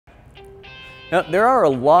Now, there are a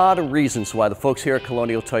lot of reasons why the folks here at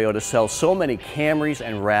Colonial Toyota sell so many Camrys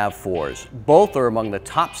and RAV4s. Both are among the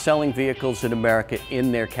top-selling vehicles in America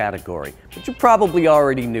in their category, but you probably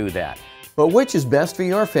already knew that. But which is best for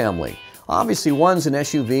your family? Obviously, one's an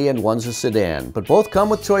SUV and one's a sedan, but both come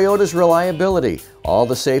with Toyota's reliability, all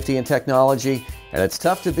the safety and technology, and it's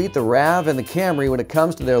tough to beat the RAV and the Camry when it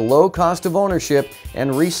comes to their low cost of ownership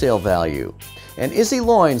and resale value. And Izzy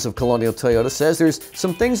Loynes of Colonial Toyota says there's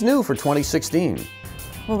some things new for 2016.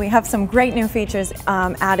 Well, we have some great new features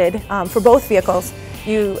added for both vehicles.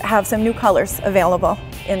 You have some new colors available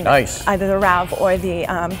in either the RAV or the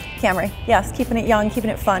Camry. Yes, keeping it young, keeping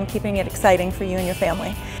it fun, keeping it exciting for you and your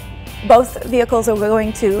family. Both vehicles are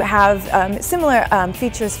going to have similar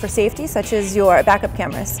features for safety, such as your backup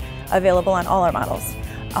cameras available on all our models.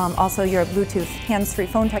 Also your Bluetooth hands-free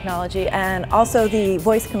phone technology, and also the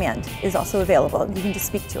voice command is also available. You can just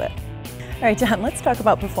speak to it. All right, John, let's talk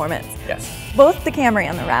about performance. Yes. Both the Camry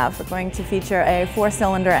and the RAV are going to feature a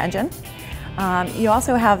 4-cylinder engine. You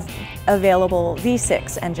also have available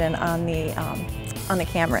V6 engine on the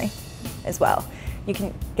Camry as well. You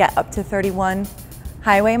can get up to 31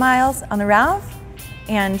 highway miles on the RAV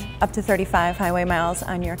and up to 35 highway miles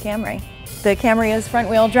on your Camry. The Camry is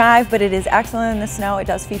front-wheel drive, but it is excellent in the snow. It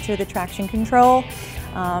does feature the traction control.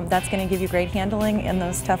 That's going to give you great handling in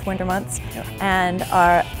those tough winter months. Yep. And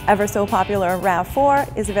our ever so popular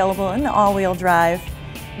RAV4 is available in the all-wheel drive.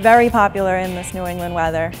 Very popular in this New England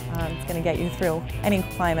weather. It's going to get you through any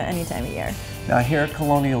climate, any time of year. Now here at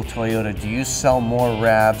Colonial Toyota, do you sell more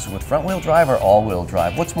RAVs with front-wheel drive or all-wheel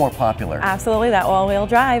drive? What's more popular? Absolutely, that all-wheel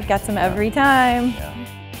drive gets them every time. Yeah.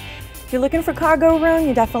 If you're looking for cargo room,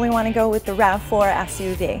 you definitely want to go with the RAV4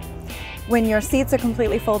 SUV. When your seats are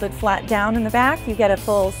completely folded flat down in the back, you get a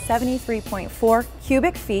full 73.4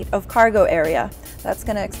 cubic feet of cargo area. That's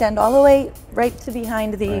going to extend all the way right to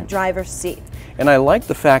behind the driver's seat. And I like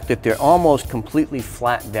the fact that they're almost completely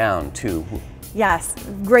flat down too. Yes,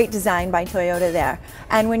 great design by Toyota there.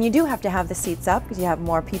 And when you do have to have the seats up, because you have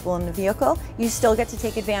more people in the vehicle, you still get to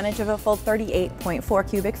take advantage of a full 38.4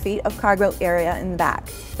 cubic feet of cargo area in the back.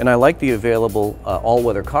 And I like the available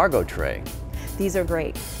all-weather cargo tray. These are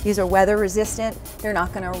great. These are weather resistant. They're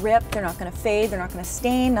not going to rip, they're not going to fade, they're not going to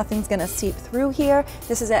stain, nothing's going to seep through here.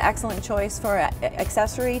 This is an excellent choice for an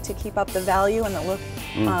accessory to keep up the value and the look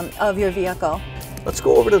of your vehicle. Let's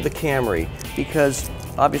go over to the Camry, because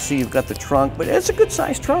obviously you've got the trunk, but it's a good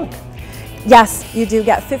sized trunk. Yes, you do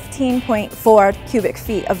get 15.4 cubic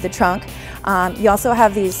feet of the trunk. You also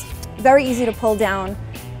have these very easy to pull down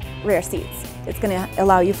rear seats. It's going to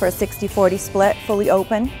allow you for a 60-40 split, fully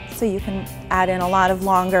open, so you can add in a lot of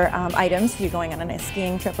longer items if you're going on a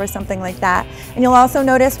skiing trip or something like that. And you'll also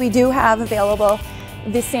notice we do have available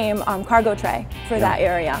the same cargo tray for that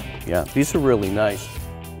area. Yeah, these are really nice.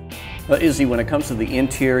 Izzy, when it comes to the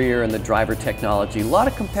interior and the driver technology, a lot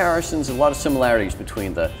of comparisons, a lot of similarities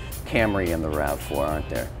between the Camry and the RAV4, aren't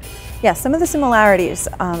there? Yes, some of the similarities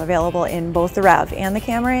available in both the RAV and the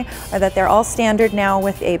Camry are that they're all standard now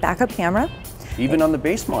with a backup camera. Even on the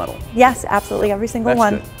base model? Yes, absolutely, every single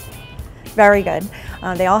one. Good. Very good.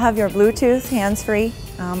 They all have your Bluetooth, hands-free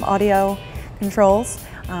audio controls.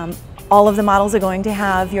 All of the models are going to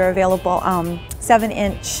have your available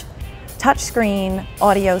 7-inch touchscreen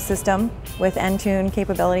audio system with Entune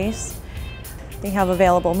capabilities. They have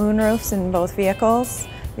available moonroofs in both vehicles.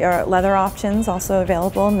 Your leather options also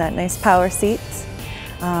available in that nice power seats.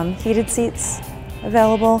 Heated seats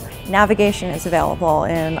available. Navigation is available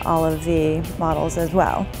in all of the models as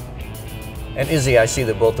well. And Izzy, I see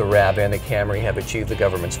that both the RAV and the Camry have achieved the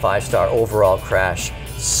government's 5-star overall crash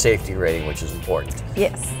safety rating, which is important.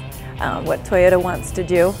 Yes. What Toyota wants to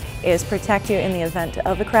do is protect you in the event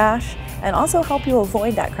of a crash and also help you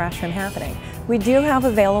avoid that crash from happening. We do have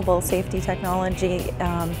available safety technology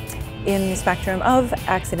in the spectrum of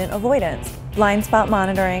accident avoidance, blind spot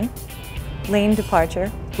monitoring, lane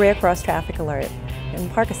departure, rear cross traffic alert,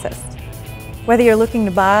 and park assist. Whether you're looking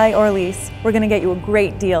to buy or lease, we're going to get you a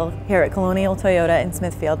great deal here at Colonial Toyota in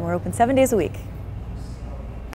Smithfield. We're open 7 days a week.